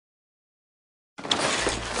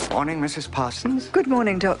Morning, Mrs. Parsons. Good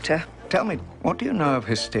morning, Doctor. Tell me, what do you know of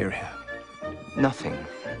hysteria? Nothing.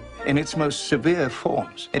 In its most severe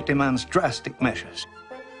forms, it demands drastic measures.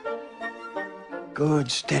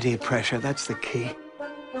 Good, steady pressure, that's the key.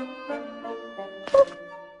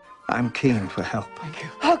 I'm keen for help. Thank you.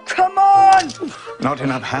 Oh, come on! Not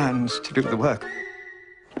enough hands to do the work.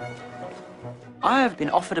 I have been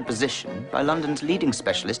offered a position by London's leading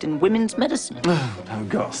specialist in women's medicine. Oh,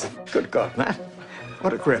 gosh. Good God, man.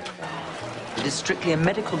 What a grip. It is strictly a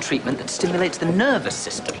medical treatment that stimulates the nervous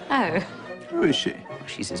system. Oh. Who is she?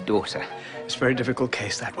 She's his daughter. It's a very difficult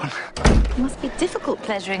case, that one. It must be difficult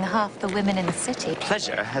pleasuring half the women in the city.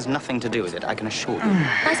 Pleasure has nothing to do with it, I can assure you.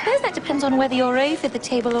 I suppose that depends on whether you're over the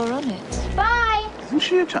table or on it. Bye! Isn't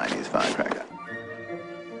she a Chinese firecracker?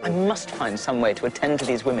 I must find some way to attend to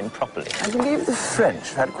these women properly. I believe the French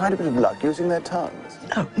have had quite a bit of luck using their tongues.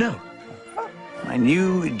 No. My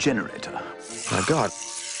new generator. My God.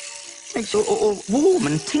 Makes you all warm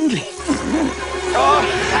and tingly.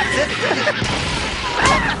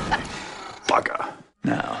 Bugger.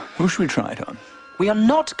 Now, who should we try it on? We are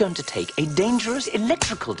not going to take a dangerous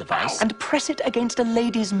electrical device and press it against a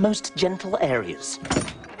lady's most gentle areas.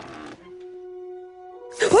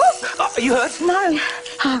 Are you hurt? No.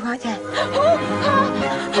 Oh, right there.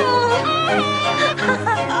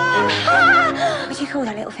 What do you call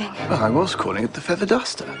that little thing? Well, I was calling it the feather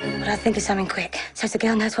duster. But I think of something quick, so the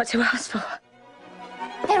girl knows what to ask for.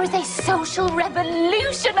 There is a social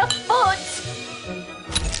revolution afoot.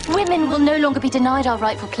 Women will no longer be denied our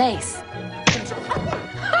rightful place.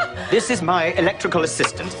 This is my electrical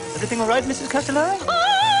assistant. Everything all right, Mrs. Castellari?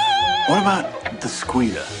 What about the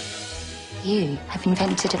squealer? You have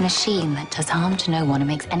invented a machine that does harm to no one and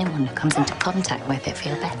makes anyone who comes into contact with it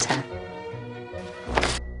feel better.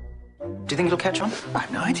 Do you think it'll catch on? I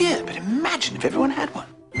have no idea, but imagine if everyone had one.